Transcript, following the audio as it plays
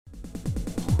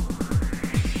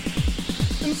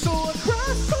So I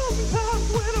cry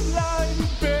sometimes when I'm lying in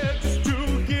bed just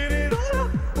to get it all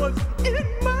out what's in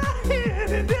my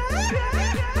head. And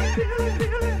I feel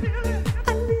it,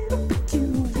 a little bit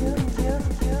you.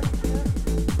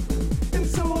 And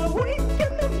so I wake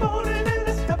in the morning and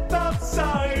I step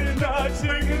outside and I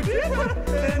take a deep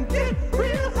breath and get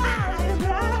real high. And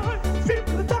I feel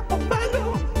the top of my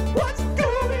lungs. What's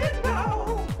going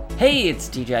on? Hey, it's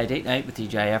TGI Date Night with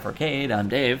TGIF Arcade. I'm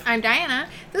Dave. I'm Diana.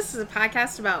 This is a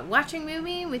podcast about watching a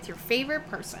movie with your favorite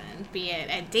person, be it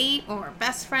a date or a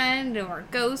best friend or a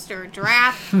ghost or a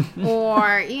giraffe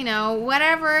or,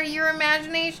 whatever your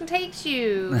imagination takes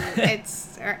you.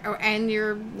 And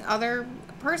your other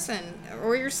person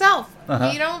or yourself.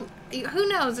 Who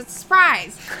knows? It's a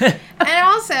surprise. And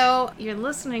also, you're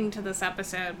listening to this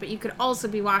episode, but you could also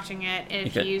be watching it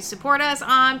if you support us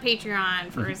on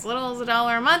Patreon for as little as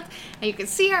 $1 a month, and you can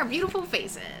see our beautiful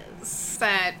faces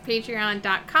at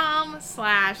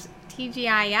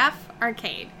patreon.com/TGIF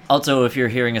Arcade. Also, if you're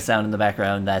hearing a sound in the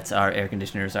background, that's our air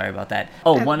conditioner. Sorry about that.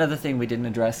 Oh, one other thing we didn't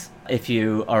address. If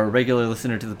you are a regular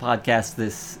listener to the podcast,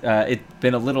 it's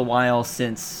been a little while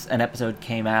since an episode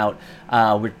came out.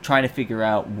 We're trying to figure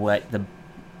out what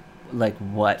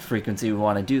frequency we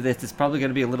want to do this. It's probably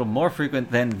going to be a little more frequent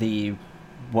than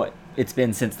what it's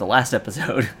been since the last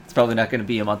episode. It's probably not going to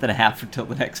be a month and a half until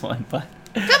the next one, but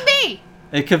could be.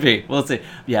 It could be. We'll see.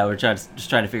 Yeah, we're just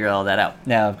trying to figure all that out.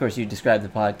 Now, of course, you described the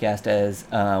podcast as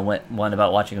one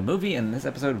about watching a movie. In this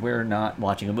episode, we're not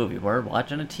watching a movie. We're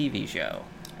watching a TV show.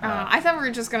 I thought we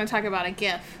were just going to talk about a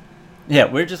GIF. Yeah,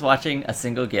 we're just watching a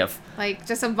single GIF. Like,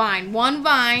 just a vine. One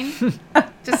vine.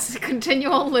 Just a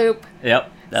continual loop. Yep,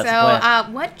 that's the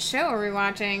plan. What show are we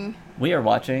watching? We are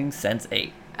watching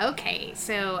Sense8. Okay,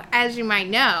 so as you might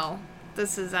know,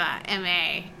 this is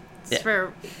MA.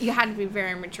 You had to be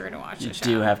very mature to watch the show.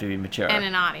 You do have to be mature. And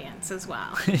an audience as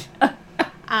well.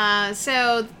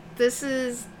 So this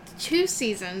is 2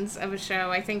 seasons of a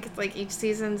show. I think it's like each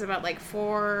season's about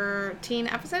 14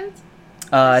 episodes.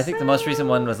 I think the most recent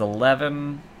one was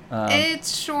 11.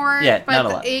 It's short, not a but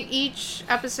lot. Each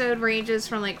episode ranges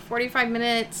from 45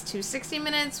 minutes to 60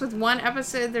 minutes. With one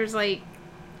episode, it's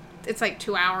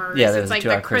 2 hours. Yeah, it's like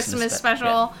the Christmas special.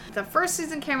 Yeah. The first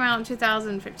season came out in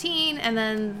 2015, and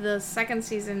then the second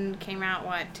season came out,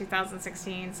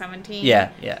 2016, 17?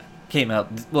 Yeah. It came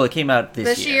out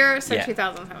this year. So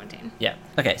 2017. Yeah.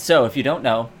 Okay, so if you don't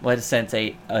know what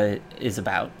Sense8 is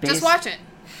about... Just watch it.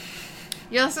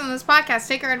 You listen to this podcast,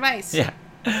 take our advice. Yeah.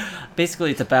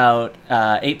 Basically, it's about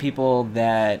 8 people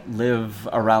that live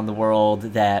around the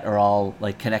world that are all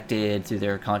connected through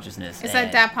their consciousness. It's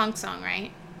that Daft Punk song,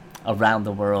 right? Around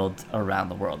the world.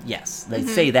 Yes. They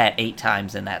say that 8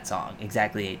 times in that song.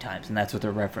 Exactly 8 times. And that's what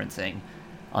they're referencing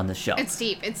on the show. It's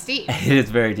deep. It is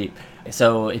very deep.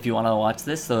 So if you want to watch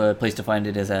this, the place to find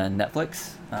it is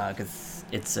Netflix. Because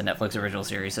it's a Netflix original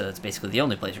series, so that's basically the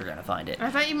only place you're going to find it. I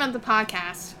thought you meant the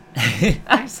podcast.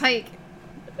 I was like...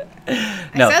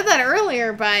 No. I said that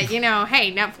earlier, but,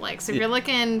 hey, Netflix. If you're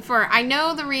looking for... I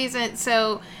know the reason...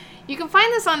 So... You can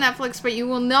find this on Netflix, but you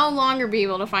will no longer be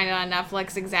able to find it on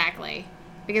Netflix exactly.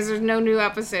 Because there's no new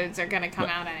episodes that are going to come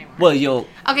out anymore. Well,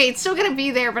 Okay, it's still going to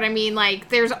be there, but I mean,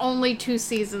 there's only 2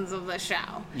 seasons of the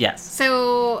show. Yes.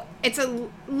 So, it's a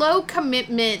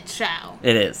low-commitment show.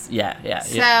 It is, yeah.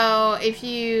 So, if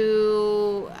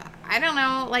you... I don't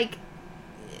know,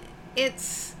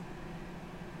 it's...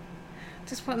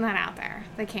 Just putting that out there.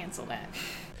 They canceled it.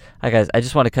 Hi guys, I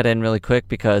just want to cut in really quick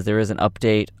because there is an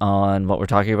update on what we're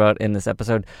talking about in this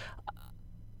episode.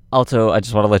 Also, I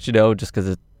just want to let you know, just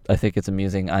because I think it's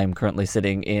amusing, I'm currently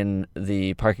sitting in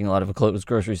the parking lot of a closed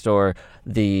grocery store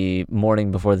the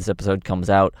morning before this episode comes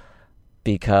out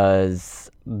because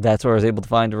that's where I was able to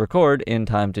find to record in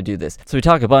time to do this. So we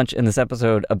talk a bunch in this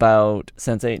episode about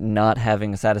Sense8 not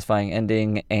having a satisfying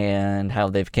ending and how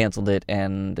they've canceled it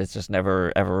and it's just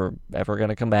never, ever going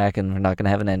to come back and we're not going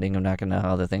to have an ending. I'm not going to know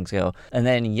how the things go. And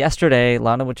then yesterday,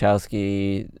 Lana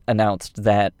Wachowski announced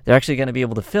that they're actually going to be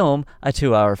able to film a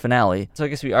 2-hour finale. So I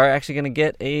guess we are actually going to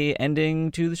get a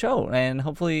ending to the show and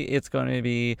hopefully it's going to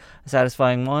be a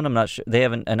satisfying one. I'm not sure. They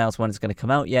haven't announced when it's going to come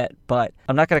out yet, but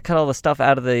I'm not going to cut all the stuff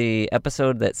out of the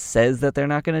episode that says that they're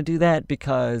not going to do that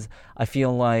because I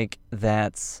feel like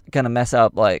that's going to mess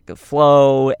up the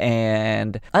flow,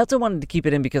 and I also wanted to keep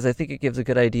it in because I think it gives a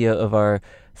good idea of our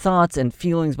thoughts and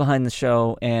feelings behind the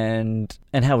show and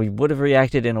how we would have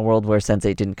reacted in a world where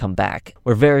Sense8 didn't come back.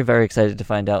 We're very, very excited to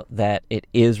find out that it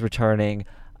is returning.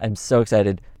 I'm so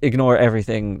excited. Ignore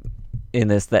everything in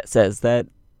this that says that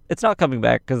it's not coming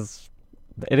back because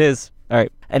it is. All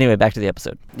right. Anyway, back to the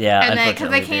episode. Yeah, And then, because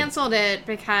they unfortunately, canceled it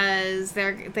because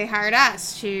they hired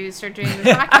us to start doing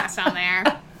the podcast on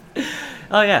there.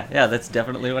 Oh yeah, that's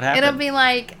definitely what happened. It'll be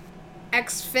like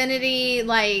Xfinity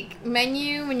like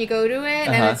menu when you go to it,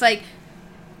 and Uh-huh. it's like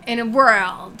in a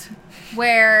world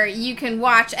where you can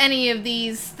watch any of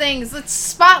these things. Let's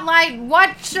spotlight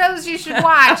what shows you should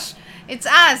watch. It's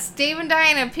us, Dave and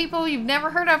Diana, people you've never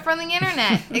heard of from the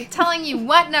internet, telling you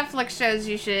what Netflix shows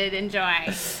you should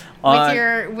enjoy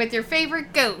with your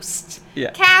favorite ghost, Yeah.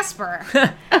 Casper,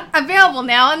 available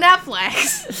now on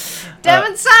Netflix.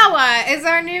 Devon Sawa is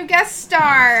our new guest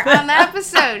star on the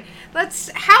episode.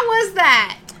 How was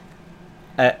that,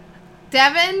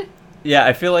 Devon? Yeah,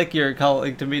 I feel like you're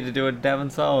calling to me to do a Devon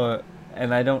Sawa,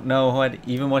 and I don't know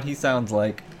what he sounds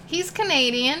like. He's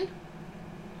Canadian.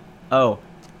 Oh,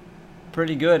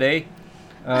 pretty good, eh?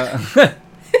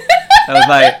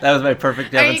 That was my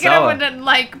perfect Devon Are you Sawa.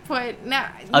 gonna put no?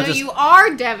 I'll just- You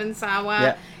are Devon Sawa.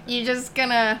 Yeah. You're just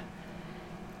gonna.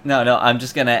 No, I'm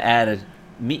just gonna add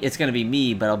me. It's gonna be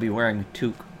me, but I'll be wearing a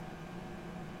toque.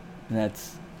 And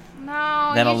that's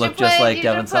No. Then you I'll look should just put- like you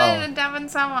Devon should put Sawa. a Devon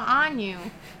Sawa on you.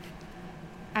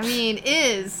 I mean,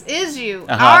 is you.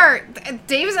 Uh-huh.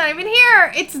 Dave's not even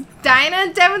here. It's Dinah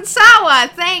and Devon Sawa.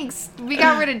 Thanks. We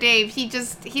got rid of Dave. He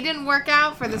didn't work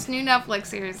out for this new Netflix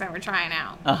series that we're trying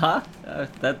out.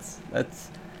 that's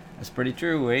pretty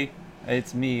true, eh?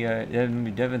 It's me,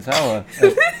 Devon Sawa.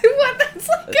 What? That's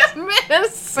like a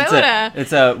Minnesota.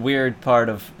 It's a weird part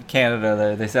of Canada.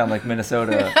 There, they sound like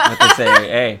Minnesota, but they say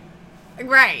 "hey."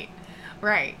 Right.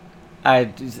 I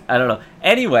don't know.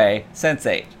 Anyway,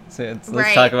 Sense8. So let's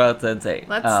Right. talk about Sense8.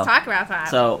 Let's talk about that.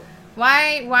 So,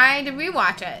 Why did we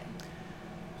watch it?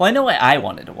 well, I know why I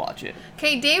wanted to watch it.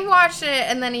 Okay, Dave watched it,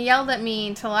 and then he yelled at me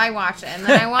until I watched it, and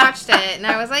then I watched it, and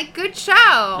I was like, "Good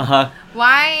show."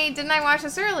 Why didn't I watch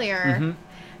this earlier? Mhm.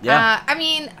 Yeah. I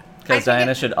mean, Because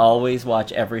Diana should always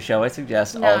watch every show I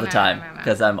suggest No, all the no, time. no.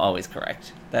 Because I'm always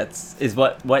correct. That's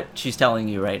what she's telling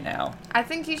you right now. I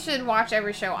think you should watch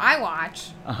every show I watch,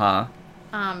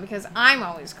 because I'm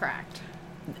always correct.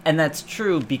 And that's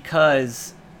true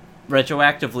because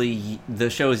retroactively the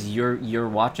shows you're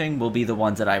watching will be the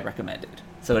ones that I recommended.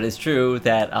 So it is true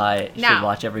that I should No.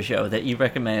 watch every show that you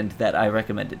recommend that I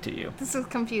recommended to you. This is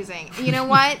confusing. You know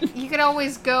what? You could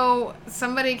always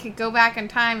somebody could go back in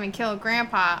time and kill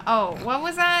Grandpa. Oh, what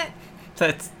was that?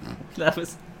 That's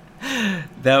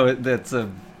a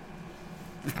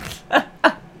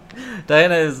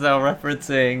Diana is now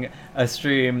referencing a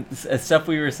stream, stuff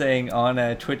we were saying on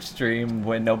a Twitch stream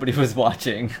when nobody was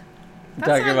watching. That's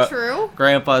Talking not about true.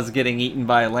 Grandpa's getting eaten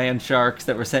by land sharks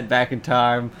that were sent back in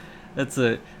time. Things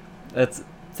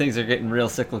are getting real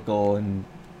cyclical and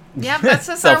Yeah, that's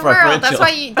just our world. That's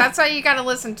self-referential. why you got to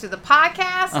listen to the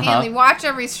podcast Uh-huh. and watch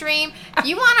every stream. If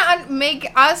you want to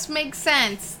make us make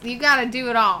sense, you got to do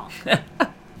it all.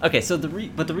 Okay, so the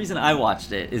reason I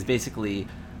watched it is basically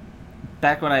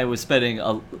back when I was spending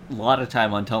a lot of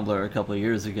time on Tumblr a couple of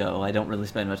years ago. I don't really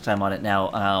spend much time on it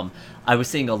now. I was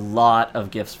seeing a lot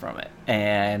of GIFs from it,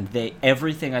 and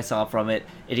everything I saw from it,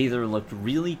 it either looked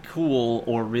really cool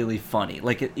or really funny.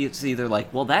 Like it's either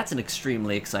like, well, that's an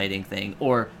extremely exciting thing,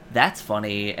 or that's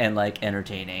funny and like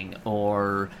entertaining,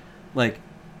 or like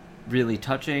really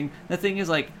touching. The thing is,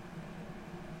 like,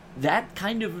 that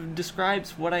kind of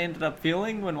describes what I ended up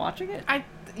feeling when watching it.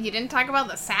 You didn't talk about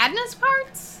the sadness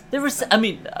parts? There was,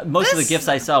 most of the GIFs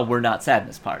I saw were not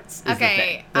sadness parts. Is the Okay,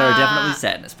 thing. There are definitely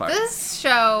sadness parts. This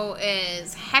show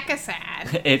is hecka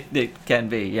sad. It can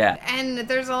be, yeah. And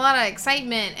there's a lot of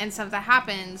excitement and stuff that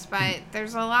happens, but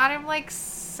there's a lot of like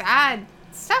sad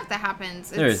stuff that happens.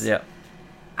 There is, yeah.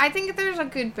 I think there's a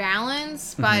good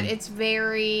balance, but Mm-hmm. it's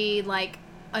very like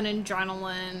an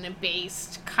adrenaline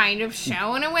based kind of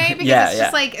show in a way, because Yeah, it's yeah.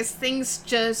 just like as things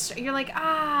just you're like,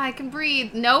 I can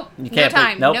breathe. Nope. You No can't time.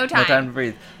 breathe. Nope, No time. No time to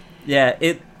breathe. Yeah,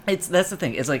 it's that's the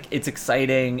thing. It's like it's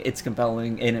exciting, it's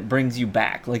compelling, and it brings you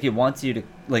back. Like it wants you to,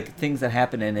 like, things that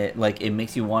happen in it, like it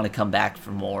makes you want to come back for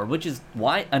more, which is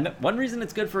why one reason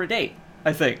it's good for a date,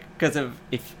 I think, because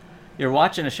if you're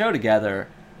watching a show together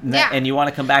and you want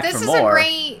to come back This for is more, a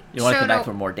great you want to show come back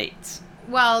for more dates.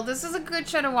 Well, this is a good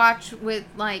show to watch with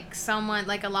like someone,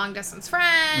 like a long distance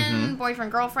friend, Mhm.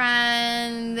 boyfriend,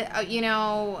 girlfriend,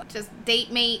 just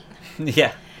date mate.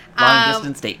 Yeah, long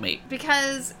distance date mate.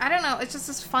 Because I don't know, it's just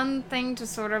this fun thing to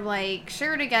sort of like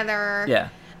share together. Yeah.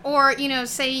 Or,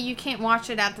 say you can't watch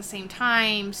it at the same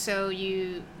time, so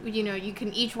you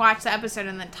can each watch the episode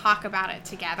and then talk about it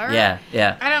together. Yeah,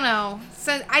 yeah. I don't know.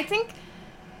 So I think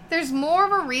there's more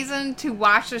of a reason to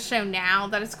watch the show now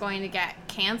that it's going to get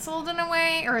canceled in a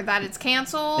way, or that it's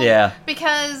canceled. Yeah.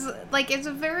 Because, like, it's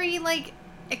a very, like,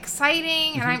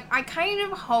 exciting, and I kind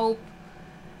of hope,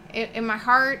 in my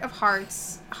heart of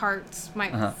hearts,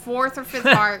 my fourth or fifth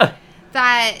heart,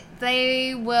 that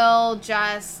they will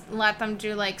just let them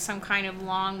do like some kind of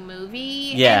long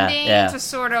movie ending to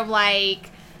sort of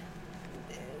like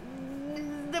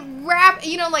the wrap,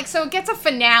 like, so it gets a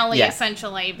finale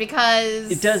essentially, because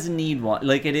it does need one.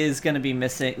 Like, it is going to be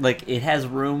missing. Like, it has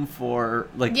room for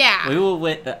like. I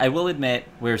will admit,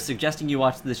 we're suggesting you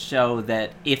watch this show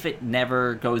that if it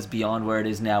never goes beyond where it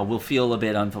is now, will feel a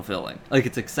bit unfulfilling. Like,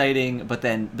 it's exciting, but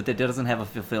it doesn't have a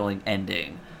fulfilling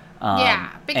ending.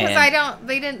 Because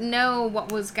they didn't know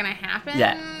what was going to happen.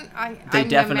 They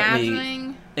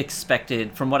definitely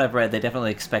expected, from what I've read, they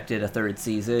definitely expected a third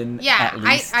season. At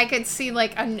least. I could see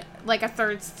like a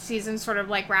third season sort of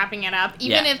like wrapping it up,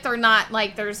 even if they're not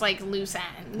like there's like loose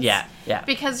ends.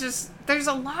 Because there's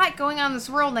a lot going on in this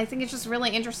world, and I think it's just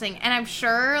really interesting. And I'm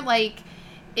sure like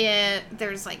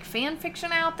there's like fan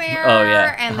fiction out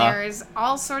there. And there's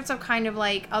all sorts of kind of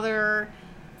like other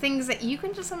things that you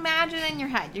can just imagine in your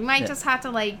head. You might just have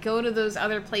to like go to those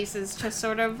other places to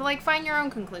sort of like find your own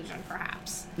conclusion,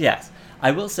 perhaps. Yes. I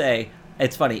will say,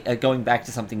 it's funny, going back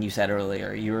to something you said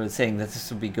earlier, you were saying that this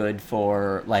would be good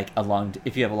for like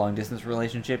if you have a long distance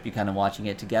relationship, you kind of watching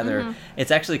it together.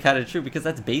 It's actually kind of true, because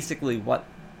that's basically what,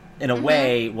 in a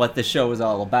way, what the show is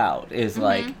all about, is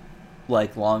like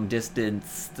long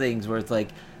distance things where it's like,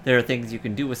 there are things you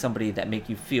can do with somebody that make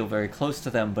you feel very close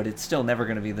to them, but it's still never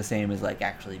going to be the same as like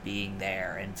actually being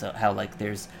there. And so how like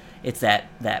it's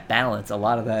that balance. A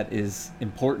lot of that is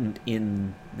important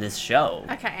in this show.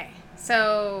 Okay,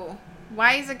 so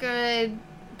why is it good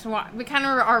to watch? We kind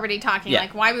of were already talking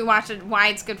like why we watch it, why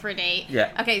it's good for a date.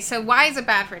 Okay, so why is it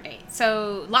bad for a date?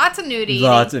 So lots of nudity.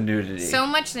 So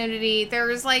much nudity.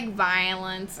 There's like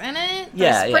violence in it.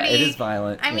 It is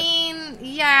violent. I mean,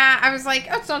 I was like,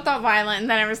 oh, it's not that violent, and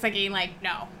then I was thinking like,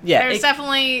 no. There's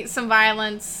definitely some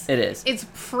violence. It is. It's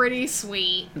pretty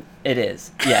sweet. It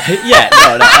is. No,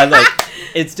 I like,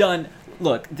 it's done.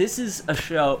 Look, this is a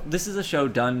show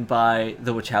done by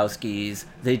the Wachowskis.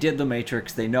 They did The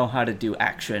Matrix. They know how to do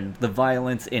action. The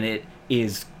violence in it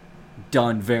is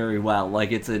done very well.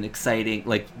 Like, it's an exciting,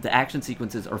 like, the action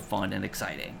sequences are fun and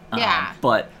exciting.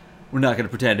 But we're not going to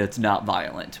pretend it's not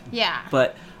violent.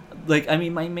 But, like, I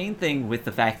mean, my main thing with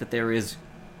the fact that there is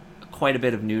quite a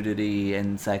bit of nudity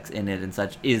and sex in it and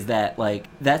such is that, like,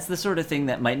 that's the sort of thing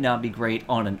that might not be great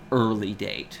on an early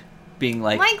date. Being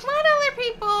like let other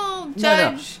people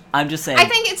judge. No. I'm just saying. I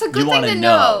think it's a good thing to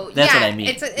know. That's what I mean.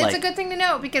 It's a good thing to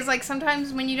know, because like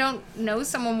sometimes when you don't know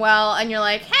someone well and you're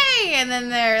like, hey, and then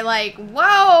they're like,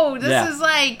 whoa, this is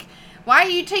like, why are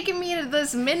you taking me to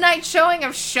this midnight showing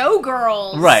of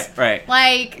Showgirls? Right.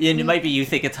 Like, and it might be you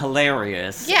think it's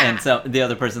hilarious. And so the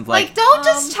other person's like, don't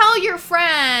just tell your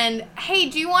friend, hey,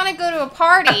 do you want to go to a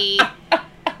party?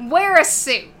 Wear a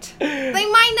suit. They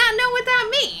might not know what that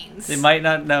means. They might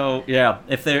not know.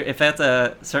 If that's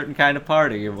a certain kind of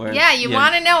party. Where, you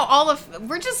want to know all of.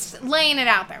 We're just laying it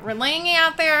out there. We're laying it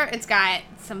out there. It's got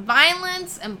some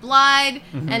violence and blood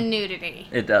and nudity.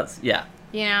 It does. Yeah.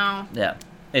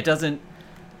 It doesn't.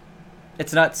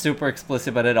 It's not super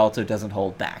explicit, but it also doesn't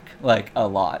hold back like a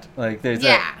lot. Like there's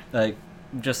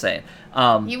I'm just saying.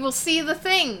 You will see the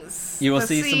things. You will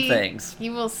see some things.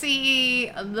 You will see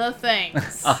the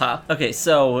things. Okay,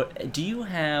 so do you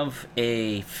have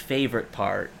a favorite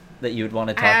part that you would want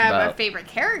to talk about? I have a favorite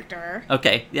character.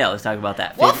 Okay, let's talk about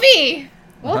that. Wolfie!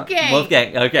 Wolfgang.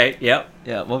 Wolfgang, okay, yep.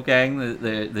 Yeah, Wolfgang,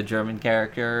 the German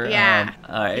character.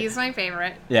 All right. He's my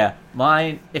favorite. Yeah,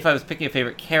 mine, if I was picking a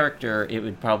favorite character, it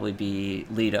would probably be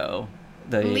Leto.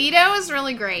 Leto is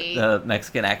really great. The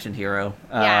Mexican action hero.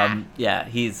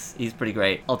 He's pretty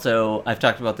great. Also, I've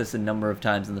talked about this a number of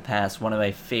times in the past. One of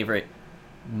my favorite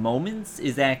moments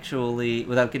is actually,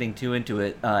 without getting too into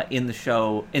it, in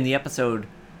the episode,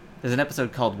 there's an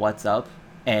episode called What's Up,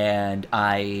 and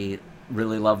I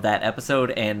really love that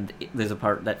episode, and there's a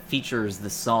part that features that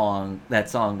song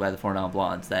by the Four Non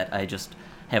Blondes that I just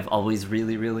have always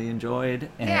really, really enjoyed.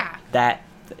 And that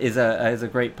is a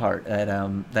great part that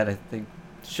I think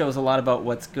shows a lot about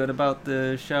what's good about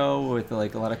the show, with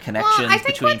like a lot of connections between people.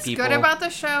 I think what's good about the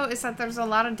show is that there's a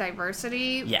lot of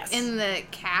diversity in the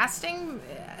casting,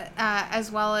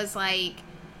 as well as like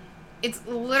it's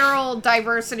literal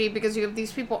diversity, because you have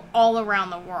these people all around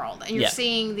the world, and you're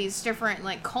seeing these different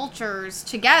like cultures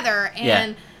together,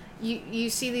 and you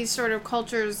see these sort of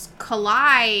cultures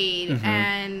collide,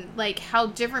 and like how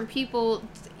different people,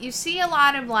 you see a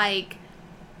lot of like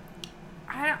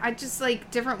I just like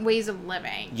different ways of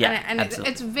living. And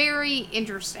it's very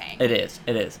interesting. It is.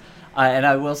 And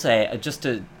I will say, just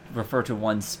to refer to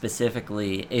one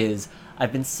specifically, is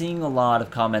I've been seeing a lot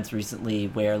of comments recently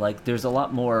where, like, there's a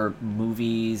lot more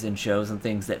movies and shows and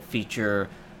things that feature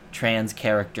trans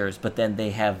characters, but then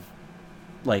they have,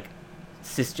 like,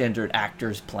 cisgendered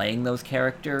actors playing those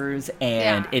characters,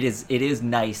 and Yeah. it is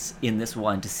nice in this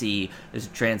one to see there's a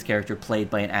trans character played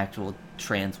by an actual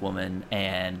trans woman,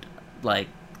 and, like,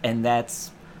 and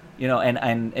that's, you know,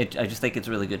 I just think it's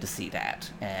really good to see that.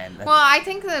 And Well, I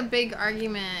think the big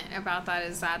argument about that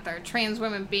is that they're trans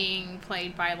women being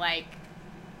played by, like,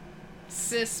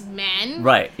 cis men.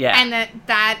 right, yeah, And that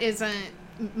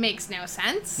makes no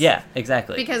sense. yeah,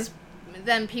 exactly, Because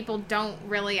then people don't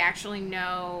really actually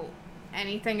know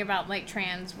anything about, like,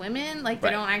 trans women. Like, they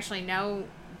Right. don't actually know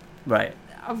right,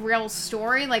 a real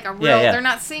story. Like, a real... Yeah. They're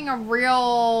not seeing a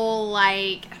real,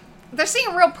 like... They're seeing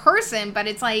a real person, but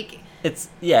it's, like... it's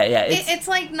it's It's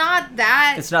like not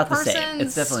that It's not the same. person's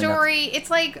It's definitely not- story. It's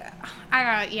like, I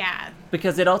don't know, yeah.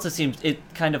 because it also seems it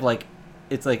kind of like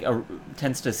it's like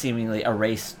tends to seemingly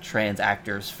erase trans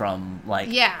actors from, like,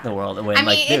 Yeah. the world when, I mean,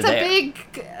 like, they're it's a there.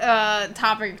 big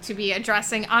topic to be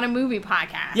addressing on a movie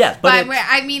podcast. Yeah, but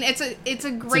I mean, it's a it's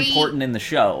great... important in the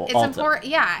show. It's also. important.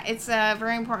 Yeah, it's a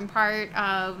very important part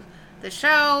of the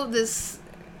show. This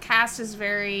cast is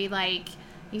very, like,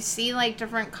 you see, like,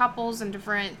 different couples and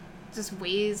different just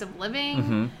ways of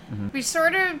living. We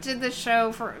sort of did the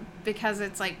show because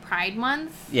it's, like, Pride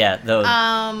Month. Yeah, though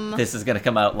this is gonna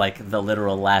come out, like, the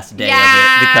literal last day of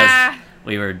it because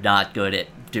we were not good at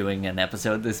doing an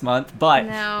episode this month, but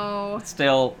No.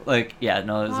 still, like, yeah,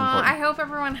 no, it was Well, important. I hope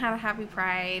everyone had a happy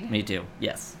Pride. Me too.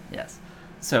 Yes.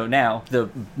 So now, the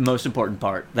most important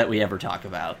part that we ever talk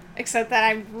about. Except that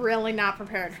I'm really not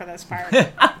prepared for this part.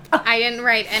 I didn't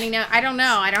write any note. I don't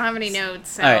know. I don't have any notes,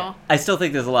 so... All right. I still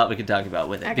think there's a lot we could talk about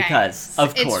with it Okay. because,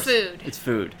 of It's course, food. It's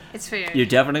food. It's food. You're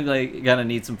definitely gonna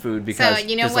need some food because So,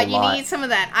 you know there's what? a You lot. need some of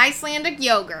that Icelandic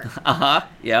yogurt.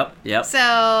 Yep.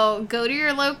 So, go to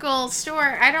your local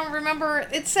store. I don't remember.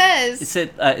 It says...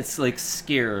 It's like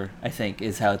skyr, I think,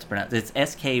 is how it's pronounced. It's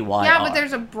SKYR. Yeah, but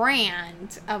there's a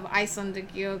brand of Icelandic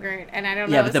yogurt, and I don't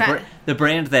know. Yeah, but is the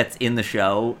brand that's in the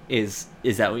show is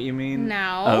that what you mean?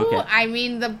 No, Oh, okay. I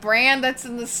mean the brand that's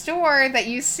in the store that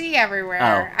you see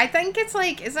everywhere. Oh. I think it's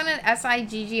like, isn't it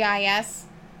Siggis?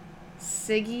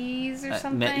 Siggies or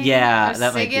something? yeah, Or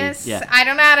that might be, Siggis? yeah. I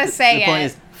don't know how to say The it. point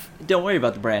is, don't worry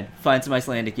about the brand. Find some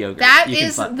Icelandic yogurt. That You can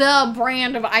is find- the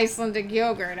brand of Icelandic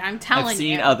yogurt. I'm telling I've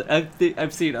seen you. other.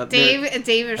 I've seen other. Dave is I think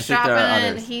there shopping are and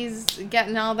others. he's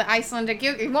getting all the Icelandic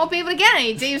yogurt. He won't be able to get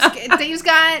any. Dave's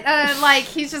got like,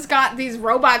 he's just got these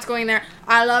robots going there.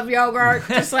 I love yogurt.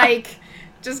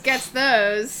 Just gets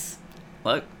those.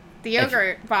 Look, The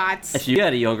yogurt bots. if you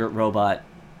had a yogurt robot,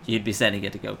 you'd be sending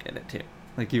it to go get it too.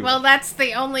 Like you. Well, that's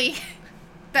the only.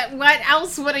 That what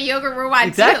else would a yogurt robot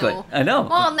exactly. do? I know.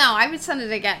 Well, no, I would send it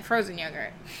to get frozen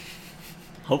yogurt.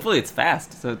 Hopefully it's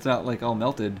fast, so it's not like all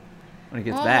melted when it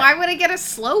gets Well, back. why would I get a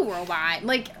slow robot?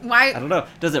 Like, why? I don't know.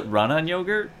 Does it run on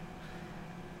yogurt?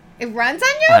 It runs on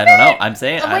yogurt? I don't know. I'm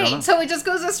saying. Oh, I don't know. wait, so it just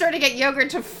goes to the store to get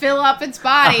yogurt to fill up its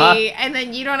body, Uh-huh. and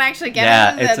then you don't actually get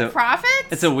Yeah, any of the profits?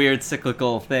 It's a weird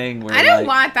cyclical thing where I don't like,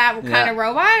 want that kind yeah. of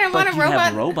robot. I But want a you robot.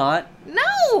 have a robot.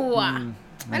 No!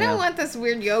 I yeah. don't want this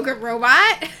weird yogurt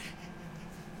robot.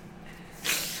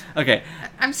 Okay.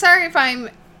 I'm sorry if I'm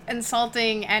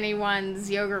insulting anyone's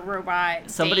yogurt robot.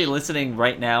 Somebody date. listening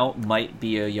right now might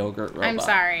be a yogurt robot.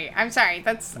 I'm sorry.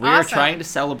 That's We are awesome. trying to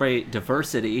celebrate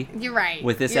diversity. You're right.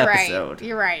 with this You're episode. Right.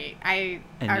 You're right.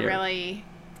 And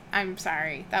I'm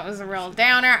sorry. That was a real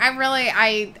downer.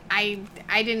 I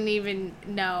didn't even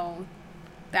know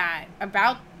that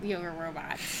about yogurt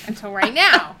robots until right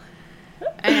now.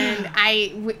 And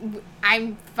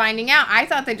I'm finding out. I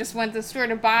thought they just went to the store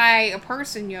to buy a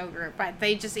person yogurt, but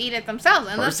they just eat it themselves,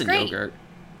 and Person that's great. yogurt.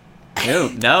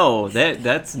 No,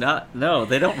 that's not. No,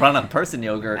 they don't run on person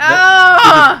yogurt. Oh,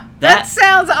 that that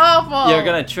sounds awful. you're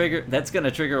gonna trigger. That's gonna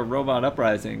trigger a robot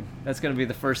uprising. That's gonna be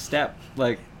the first step.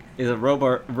 Like, is a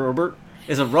robot? Robert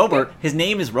is a Robert. His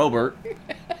name is Robert.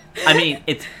 I mean,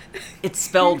 it's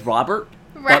spelled Robert,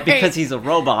 Right. but because he's a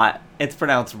robot, it's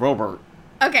pronounced Robert.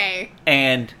 Okay.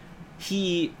 And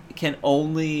he can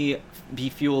only be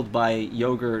fueled by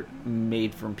yogurt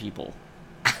made from people.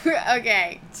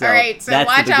 Okay. So, All right. So that's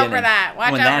the watch out for beginning. that.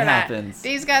 Watch When out that for that. happens-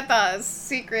 He's got the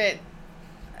secret.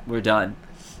 We're done.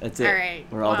 That's it. All right.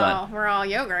 We're all done. We're all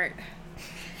yogurt.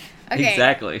 Okay.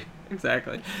 Exactly.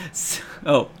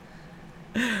 So,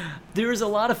 there is a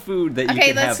lot of food that you Okay,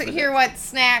 can have. let's hear what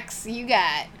snacks you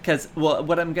got. Because, well,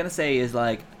 what I'm going to say is,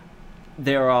 like,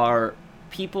 there are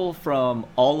people from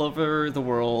all over the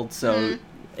world, so Mm-hmm.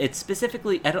 it's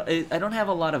specifically I don't have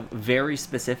a lot of very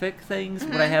specific things.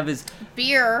 What I have is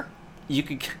Beer. you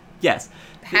could yes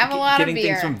Have a lot of getting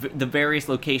beer. things from the various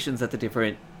locations that the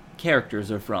different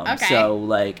characters are from. Okay. So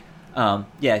like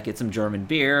get some German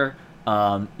beer.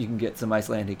 You can get some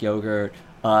Icelandic yogurt.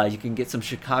 You can get some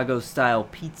Chicago-style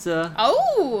pizza.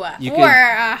 Oh, You or could-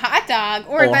 a hot dog,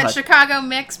 or that hot- Chicago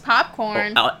mix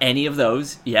popcorn. Any of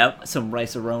those. Yep. Some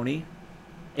rice-a-roni.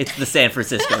 It's the San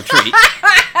Francisco treat.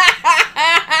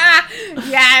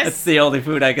 Yes. It's the only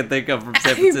food I can think of from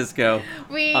San Francisco.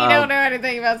 We don't know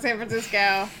anything about San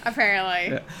Francisco,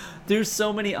 apparently. There's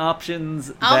so many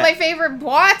options. All my favorite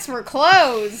boîtes were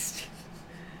closed.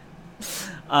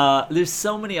 There's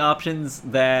so many options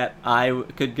that I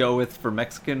could go with for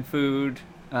Mexican food.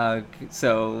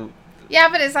 So Yeah,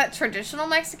 but is that traditional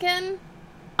Mexican?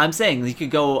 I'm saying you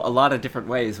could go a lot of different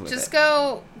ways with Just it.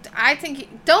 go. I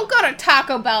think don't go to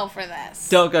Taco Bell for this.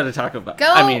 Don't go to Taco Bell.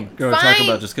 Go I mean, go to Taco find-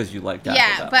 Bell just because you like Taco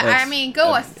yeah, Bell. but That's- I mean,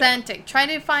 go yeah. authentic. Try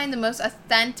to find the most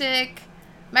authentic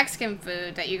Mexican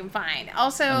food that you can find.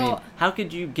 Also, I mean, how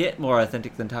could you get more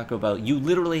authentic than Taco Bell? You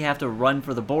literally have to run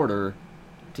for the border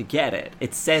to get it.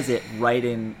 It says it right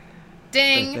in.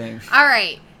 ding. thing. All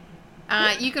right.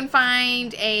 You can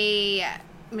find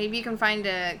maybe you can find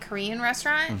a Korean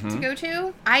restaurant Mm-hmm. to go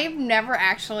to. I've never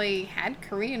actually had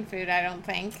Korean food, I don't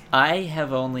think. I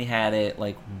have only had it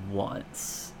like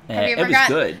once. Have you it ever was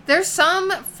good. There's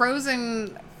some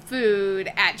frozen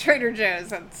food at Trader Joe's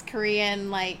that's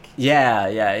Korean, like.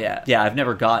 Yeah. I've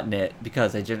never gotten it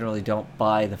because I generally don't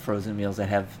buy the frozen meals that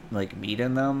have like meat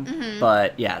in them. Mm-hmm.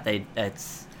 But yeah,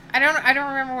 it's. I don't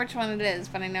remember which one it is,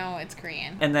 but I know it's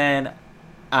Korean. And then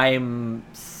I'm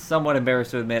somewhat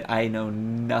embarrassed to admit I know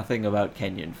nothing about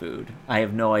Kenyan food. I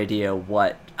have no idea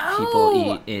what people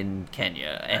Oh. eat in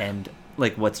Kenya and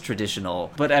like what's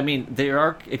traditional. But I mean, there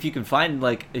are if you can find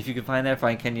find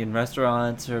Kenyan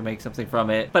restaurants or make something from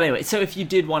it. But anyway, so if you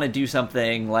did want to do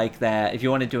something like that, if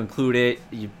you wanted to include it,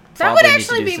 you That would probably need to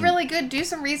actually do be some- really good. Do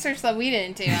some research that we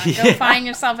didn't do. And Go Yeah. find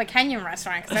yourself a Kenyan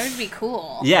restaurant, because that would be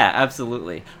cool. Yeah,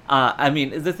 absolutely. I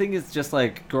mean, the thing is just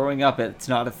like growing up, it's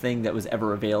not a thing that was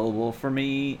ever available for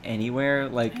me anywhere.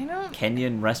 Like I don't-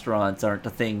 Kenyan restaurants aren't a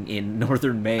thing in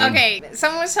northern Maine. Okay,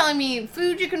 someone was telling me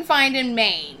food you can find in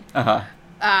Maine. Uh-huh.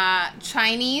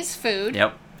 Chinese food.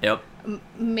 Yep.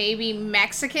 Maybe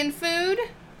Mexican food.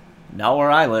 Not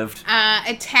where I lived.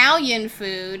 Italian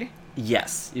food.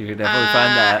 Yes, you could definitely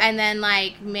find that. And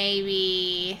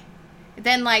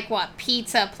then what,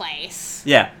 pizza place.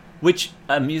 Yeah, which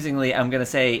amusingly, I'm gonna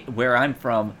say where I'm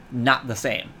from, not the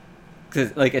same,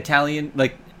 because like Italian,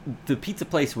 like the pizza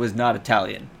place was not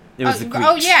Italian. It was the Greeks.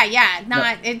 Oh yeah.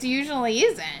 Not it usually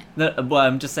isn't. No, well,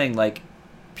 I'm just saying like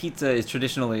pizza is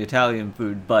traditionally Italian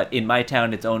food, but in my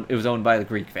town, it was owned by the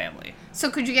Greek family. So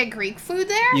could you get Greek food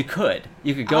there? You could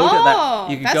go to that.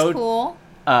 You could that's go. cool.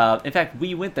 In fact,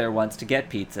 we went there once to get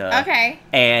pizza. Okay.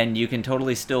 And you can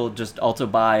totally still just also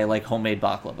buy like homemade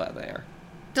baklava there.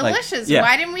 Delicious. yeah.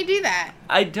 Why didn't we do that?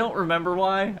 I don't remember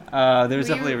why. There's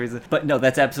definitely a reason. But no,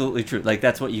 that's absolutely true. Like,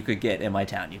 that's what you could get in my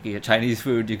town. You could get Chinese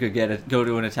food, you could go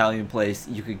to an Italian place,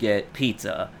 you could get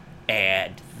pizza,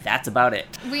 and that's about it.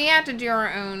 We have to do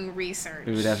our own research.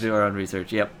 We would have to do our own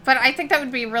research, yep. But I think that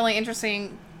would be a really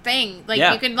interesting thing. Like,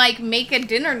 Yeah. you could, like, make a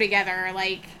dinner together.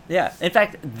 Like, Yeah. In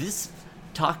fact,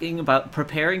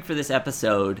 preparing for this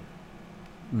episode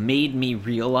made me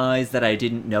realize that I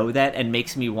didn't know that and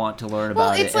makes me want to learn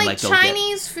well, about it's it and like go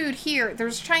Chinese food here.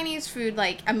 There's Chinese food,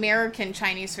 like American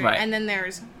Chinese food, Right. and then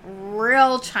there's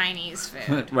real Chinese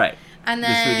food. get right. And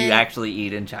This food you then, actually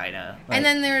eat in China. Right? and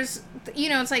then there's,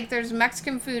 it's like there's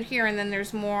Mexican food here, and then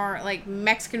there's more like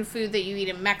Mexican food that you eat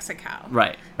in Mexico.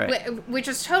 Right. Which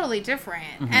is totally different.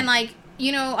 And like,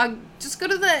 just go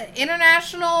to the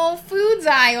international foods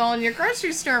aisle in your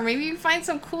grocery store. Maybe you find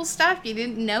some cool stuff you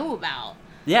didn't know about.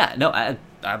 Yeah, no, I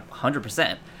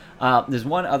 100%. There's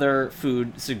one other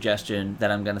food suggestion that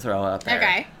I'm going to throw out there.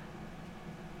 Okay.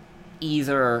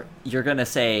 Either you're going to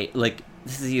say, like,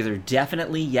 this is either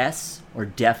definitely yes or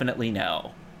definitely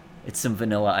no. It's some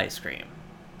vanilla ice cream.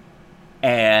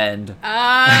 And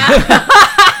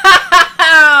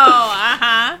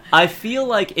I feel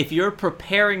like if you're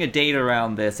preparing a date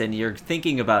around this and you're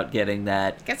thinking about getting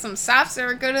that... Get some soft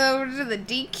serve, go over to the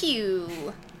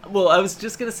DQ. Well, I was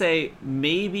just going to say,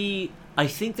 maybe... I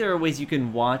think there are ways you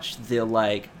can watch the,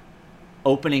 like,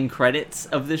 opening credits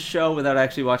of this show without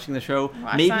actually watching the show.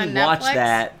 Watch Maybe on watch Netflix?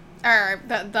 that... Or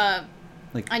the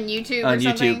Like, on YouTube on or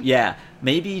something? YouTube, yeah.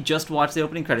 Maybe just watch the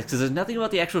opening credits, because there's nothing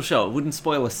about the actual show. It wouldn't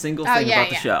spoil a single thing about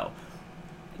the show.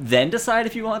 Then decide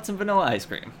if you want some vanilla ice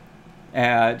cream.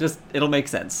 It'll make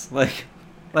sense. Like,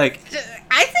 Like,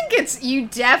 I think you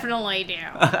definitely do.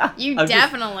 You I'm just-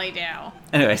 definitely do.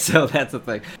 anyway, so that's the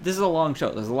thing. This is a long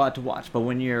show. There's a lot to watch. But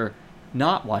when you're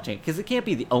not watching, because it can't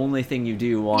be the only thing you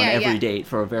do on Yeah, every yeah. date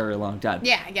for a very long time.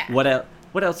 Yeah, yeah.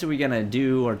 What else are we going to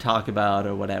do or talk about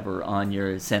or whatever on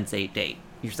your Sense8 date?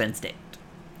 Your Sense date.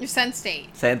 Your sense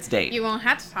date. Sense date. You won't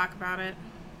have to talk about it.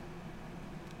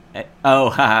 Oh,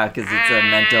 haha, because it's a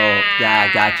mental...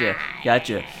 Yeah, gotcha.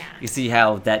 You see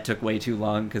how that took way too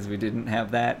long because we didn't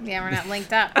have that? Yeah, we're not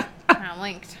linked up. We're not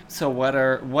linked. So what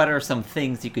are some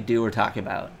things you could do or talk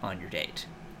about on your date?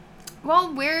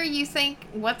 Well, where you think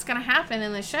what's going to happen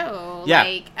in the show. Yeah.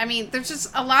 Like, I mean, there's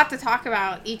just a lot to talk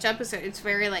about each episode. It's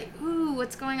very like, ooh,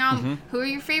 what's going on? Mm-hmm. Who are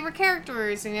your favorite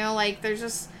characters? You know, like, there's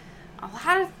just a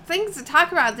lot of things to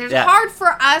talk about. There's Yeah. hard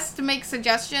for us to make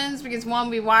suggestions because, one,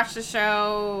 we watched the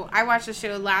show. I watched the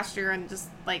show last year and just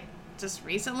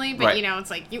recently. But, Right. you know, it's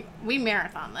like, we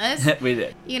marathon this. We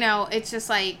did. You know, it's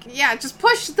just like, yeah, just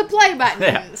push the play button.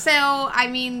 Yeah. So, I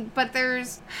mean, but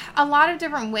there's a lot of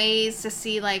different ways to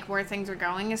see, like, where things are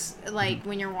going. Is like,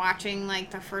 when you're watching, like,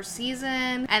 the first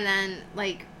season, and then,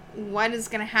 like, what is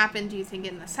going to happen, do you think,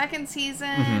 in the second season?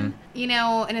 Mm-hmm. You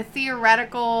know, in a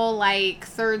theoretical, like,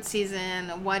 third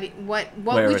season, what Where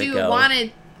would would it you go?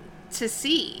 want to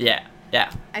see? Yeah.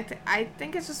 I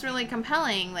think it's just really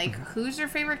compelling. Like, Mm-hmm. who's your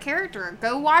favorite character?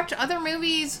 Go watch other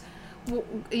movies,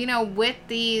 you know, with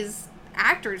these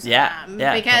actors Yeah, in them.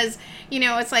 yeah. Because, you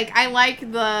know, it's like, I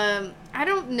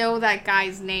don't know that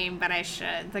guy's name, but I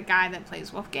should. The guy that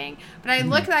plays Wolfgang. But I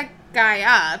looked that guy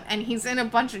up, and he's in a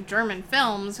bunch of German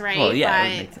films, right? Well, yeah. It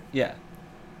would But make sense. Yeah.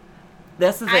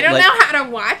 That's the thing. I don't like, know how to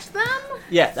watch them.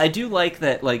 Yeah, I do like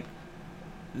that, like,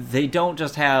 they don't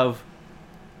just have...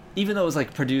 Even though it was,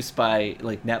 like, produced by,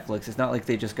 like, Netflix, it's not like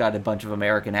they just got a bunch of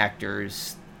American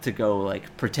actors to go,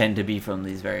 like, pretend to be from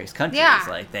these various countries. Yeah.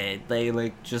 Like, they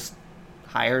like, just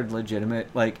hired legitimate,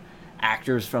 like,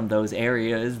 actors from those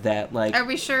areas that, like... Are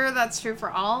we sure that's true for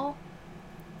all?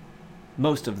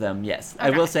 Most of them, yes. I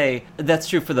Okay. will say that's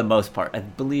true for the most part. I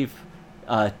believe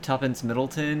Tuppence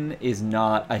Middleton is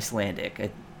not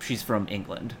Icelandic. She's from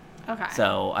England. Okay.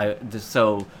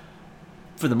 So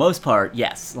for the most part,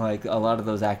 yes. Like, a lot of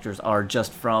those actors are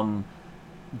just from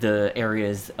the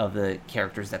areas of the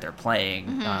characters that they're playing.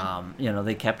 Mm-hmm. You know,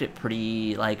 they kept it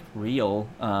pretty, like, real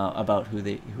about who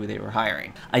they were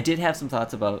hiring. I did have some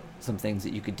thoughts about some things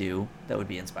that you could do that would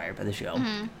be inspired by the show.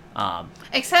 Mm-hmm.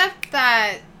 Except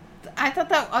that I thought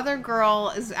that other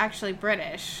girl is actually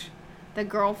British, the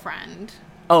girlfriend,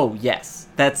 Oh, yes.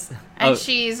 and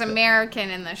she's American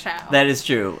in the show. That is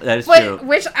true. That is true.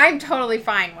 Which I'm totally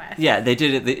fine with. Yeah, they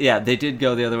did it. Yeah, they did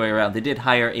go the other way around. They did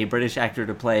hire a British actor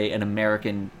to play an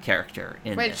American character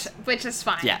in this. Which is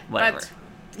fine. Yeah, whatever. But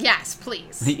yes,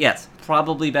 please. Yes,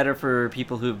 probably better for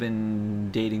people who've been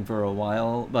dating for a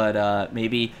while, but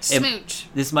maybe Smooch.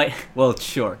 This might. Well,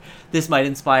 sure. This might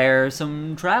inspire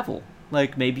some travel.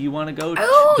 Like, maybe you want to go to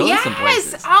some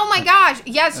places. Yes! Oh my gosh.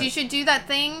 Yes, you should do that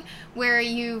thing where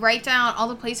you write down all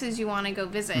the places you want to go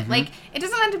visit. Mm-hmm. Like, it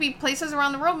doesn't have to be places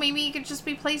around the world. Maybe it could just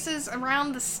be places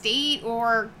around the state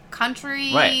or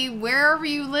country, Right. wherever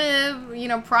you live, you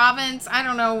know, province. I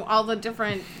don't know, all the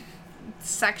different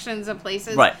sections of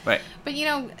places. Right. But, you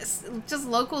know, just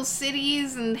local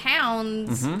cities and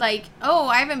towns, Mhm. like, oh,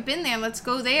 I haven't been there, let's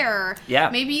go there. Yeah.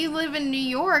 Maybe you live in New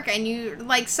York and you,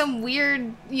 like, some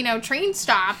weird, you know, train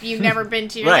stop you've never been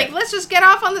to. You're Right. like, let's just get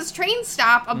off on this train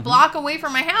stop a block away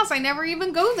from my house. I never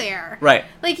even go there. Right.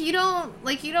 Like, you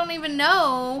don't even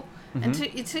know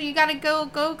until you gotta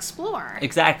go explore.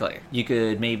 Exactly. You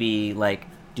could maybe, like,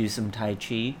 do some Tai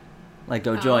Chi. Like,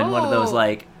 go join one of those, Oh.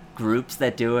 like, groups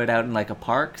that do it out in, like, a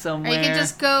park Or somewhere. you could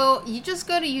just go to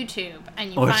YouTube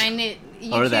and you Or- find it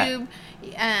or that.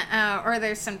 YouTube, or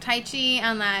there's some Tai Chi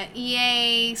on that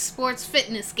EA Sports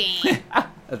Fitness game,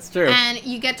 That's true. and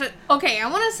you get to. Okay, I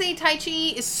want to say Tai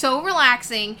Chi is so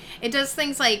relaxing. It does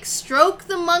things like stroke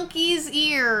the monkey's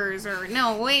ears, or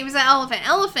no, wait, it was an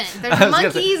elephant. There's I a was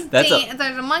gonna say, monkey's. that's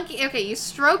There's a monkey. Okay, you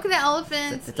stroke the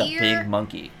elephant's It's a ear, big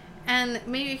monkey. and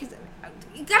maybe because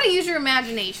you gotta use your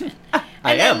imagination.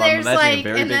 I And then am. I'm there's imagining a like,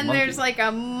 very and big then there's monkey. like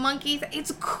a monkey.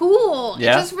 It's cool.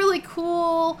 Yeah? It's just really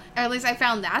cool. Or at least I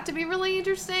found that to be really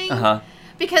interesting. Uh-huh.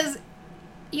 Because,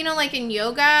 you know, like in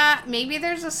yoga, maybe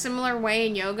there's a similar way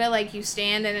in yoga. Like you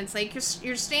stand and it's like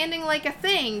you're standing like a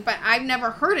thing, but I've never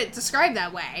heard it described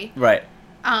that way. Right.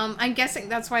 I'm guessing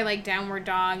that's why, like, downward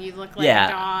dog, you look like Yeah.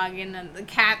 a dog, and then the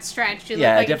cat stretched, you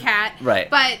Yeah, look like a cat. right.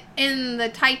 But in the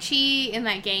Tai Chi, in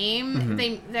that game,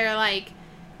 Mm-hmm. they're like,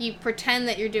 you pretend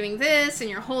that you're doing this, and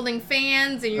you're holding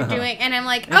fans, and you're Uh-huh. doing, and I'm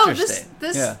like, oh, this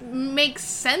Interesting. Yeah. makes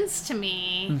sense to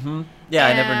me. Mm-hmm. Yeah,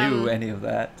 I never knew any of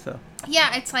that, so.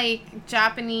 Yeah, it's like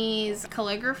Japanese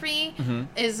calligraphy Mm-hmm.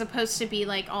 is supposed to be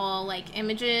like all like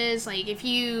images. Like if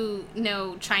you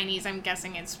know Chinese, I'm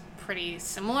guessing it's pretty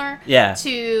similar. Yeah.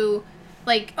 To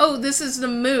like, oh, this is the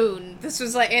moon. This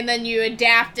was like, and then you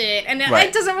adapt it, and Right.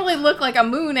 it doesn't really look like a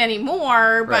moon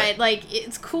anymore. Right. But like,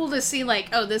 it's cool to see like,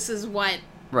 oh, this is what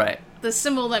Right. the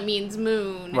symbol that means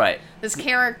moon. Right. This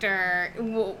character,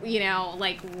 you know,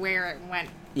 like where it went.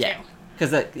 Yeah. To.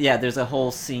 Because there's a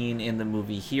whole scene in the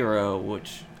movie Hero,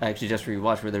 which I actually just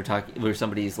rewatched, where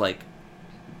somebody's like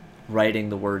writing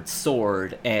the word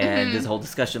sword, and Mm-hmm. this whole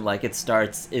discussion, like, it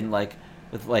starts in like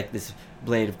with like this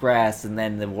blade of grass, and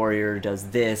then the warrior does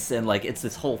this, and like it's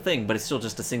this whole thing, but it's still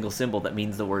just a single symbol that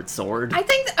means the word sword. I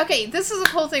think, okay, this is a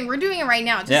cool thing. We're doing it right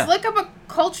now. Just Yeah. look up a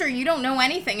culture you don't know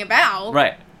anything about.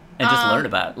 Right. And just learn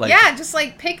about it. Like, yeah, just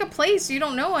like pick a place you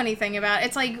don't know anything about.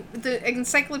 It's like the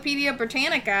Encyclopedia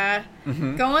Britannica.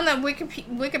 Mm-hmm. Go on the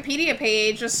Wikipedia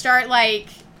page. Just start like,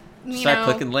 you start know.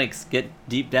 clicking links, get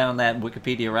deep down that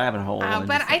Wikipedia rabbit hole. and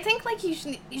But just, I think like you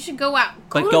should go out.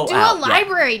 But do go out, a yeah.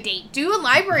 library date. Do a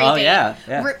library Oh, date. yeah,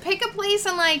 yeah. Pick a place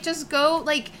and like just go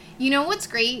like, you know what's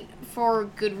great for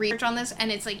good research on this,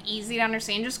 and it's like easy to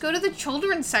understand. Just go to the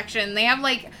children's section. They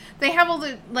have all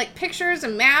the like pictures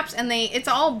and maps, and it's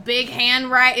all big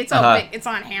handwrite. It's all Uh-huh. big, it's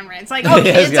on handwritten. It's like, oh,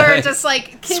 Yeah, kids are it's just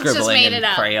like kids scribbling just made in it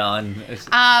up. crayon.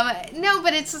 No,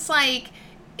 but it's just like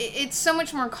it's so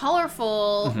much more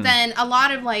colorful Mm-hmm. than a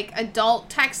lot of like adult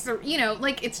text. Or, you know,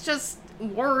 like it's just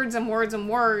words and words and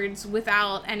words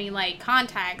without any like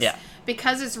context. Yeah.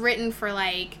 Because it's written for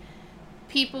like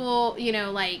people, you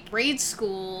know, like grade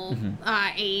school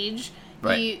age.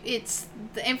 Right. It's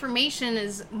the information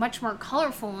is much more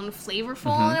colorful and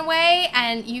flavorful Mm-hmm. in a way,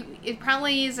 and it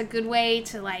probably is a good way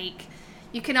to like.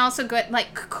 You can also go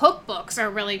like cookbooks are a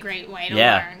really great way to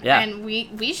Yeah, learn, yeah. and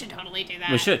we should totally do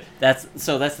that. We should. That's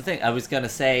the thing. I was gonna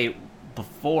say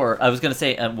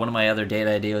one of my other date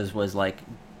ideas was like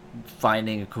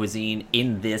finding a cuisine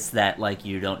in this that like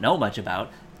you don't know much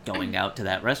about, going out to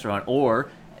that restaurant, or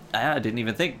I didn't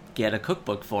even think, get a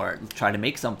cookbook for it, try to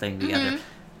make something together.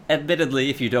 Admittedly,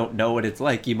 if you don't know what it's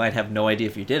like, you might have no idea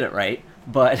if you did it right,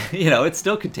 but you know, it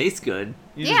still could taste good.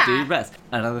 You just do Yeah. your best.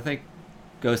 Another thing,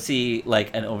 go see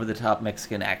like an over-the-top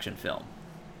Mexican action film.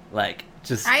 Like,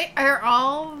 just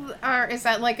Is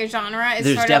that like a genre? It's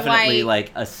there's sort definitely of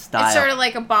like a style. it's sort of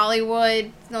like a Bollywood,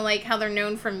 you know, like how they're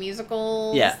known for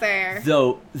musicals. Yeah. There.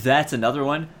 Though that's another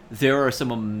one. There are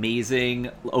some amazing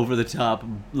over the top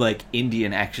like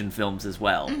Indian action films as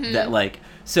well. Mm-hmm. That like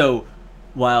so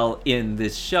while in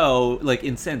this show, like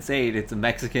in Sense8, it's a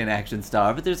Mexican action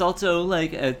star, but there's also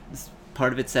like a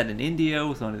part of it set in India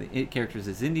with one of the characters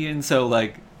is Indian. So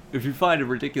like if you find a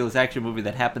ridiculous action movie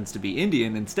that happens to be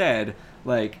Indian instead,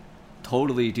 like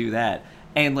totally do that.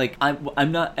 And like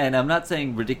I'm not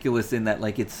saying ridiculous in that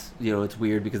like it's, you know, it's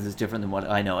weird because it's different than what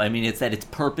I know. I mean, it's that it's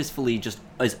purposefully just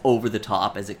as over the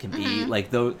top as it can be. Like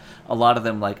though a lot of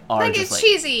them like are Like just it's like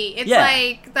cheesy. It's Yeah.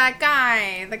 like the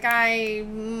guy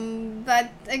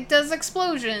that like, does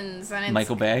explosions and it's,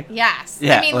 Michael Bay. Yes.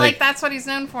 Yeah, I mean, like- like that's what he's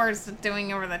known for is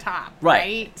doing over the top. Right.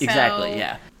 Right. Exactly. So-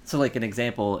 Yeah. So like an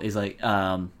example is like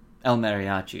El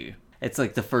Mariachi. It's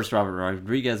like the first Robert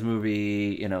Rodriguez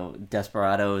movie. You know,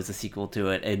 Desperado is a sequel to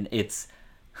it, and it's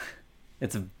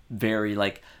a very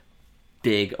like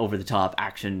big over the top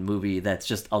action movie that's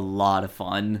just a lot of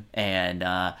fun. And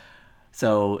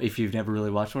so if you've never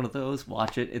really watched one of those,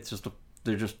 watch it.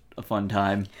 They're just a fun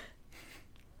time.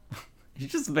 You're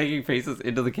just making faces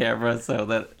into the camera so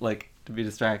that like to be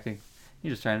distracting.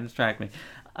 You're just trying to distract me.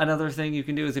 Another thing you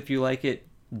can do is if you like it,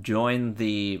 join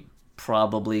the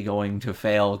probably going to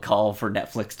fail call for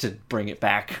Netflix to bring it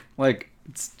back. Like,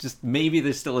 it's just maybe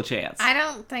there's still a chance. I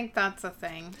don't think that's a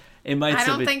thing. It might I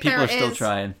still don't be. think People there are still is.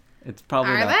 trying. It's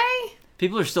probably Are not. they?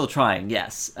 People are still trying.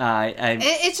 Yes.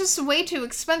 It's just way too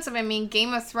expensive. I mean,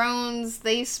 Game of Thrones,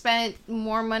 they spent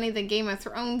more money than Game of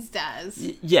Thrones does.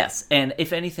 Yes, and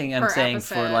if anything, I'm Per saying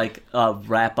for episode. like a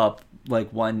wrap up, like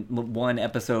one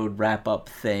episode wrap up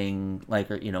thing,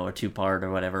 like, or, you know, a 2-part or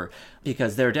whatever,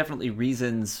 because there are definitely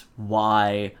reasons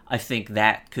why I think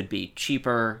that could be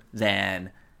cheaper than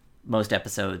most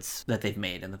episodes that they've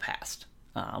made in the past.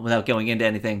 Without going into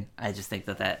anything, I just think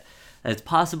that it's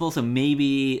possible. So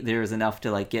maybe there's enough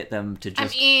to like get them to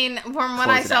just. I mean, from what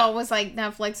close I it saw, out. it was like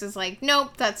Netflix is like,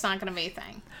 nope, that's not going to be a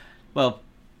thing. Well,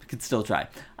 we could still try.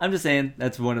 I'm just saying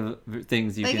that's one of the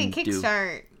things you They can can do.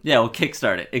 kickstart. Yeah, we'll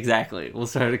kickstart it. Exactly. We'll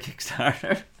start a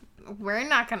Kickstarter. We're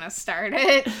not going to start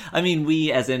it. I mean,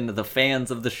 we as in the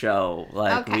fans of the show,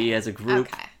 like Okay. we as a group,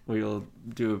 Okay. we will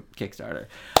do a Kickstarter.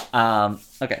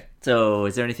 Okay, so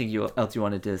is there anything else you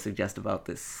wanted to suggest about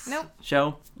this Nope.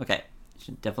 show? Okay,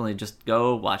 should definitely just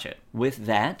go watch it. With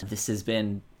that, this has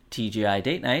been TGI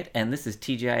Date Night, and this is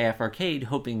TGIF Arcade,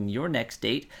 hoping your next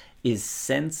date is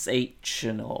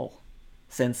sensational.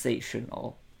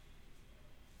 Sensational.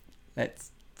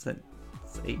 That's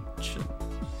sensational.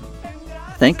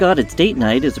 Thank God It's Date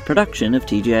Night is a production of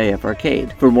TGIF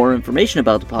Arcade. For more information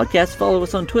about the podcast, follow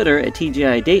us on Twitter at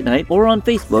TGI Date Night or on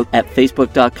Facebook at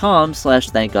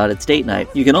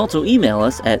facebook.com/thankgoditsdatenight. You can also email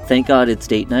us at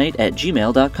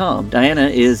thankgoditsdatenight@gmail.com. Diana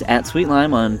is at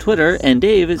SweetLime on Twitter, and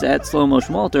Dave is at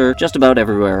SlowMotionWalter just about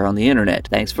everywhere on the internet.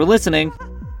 Thanks for listening.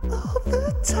 All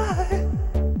the time.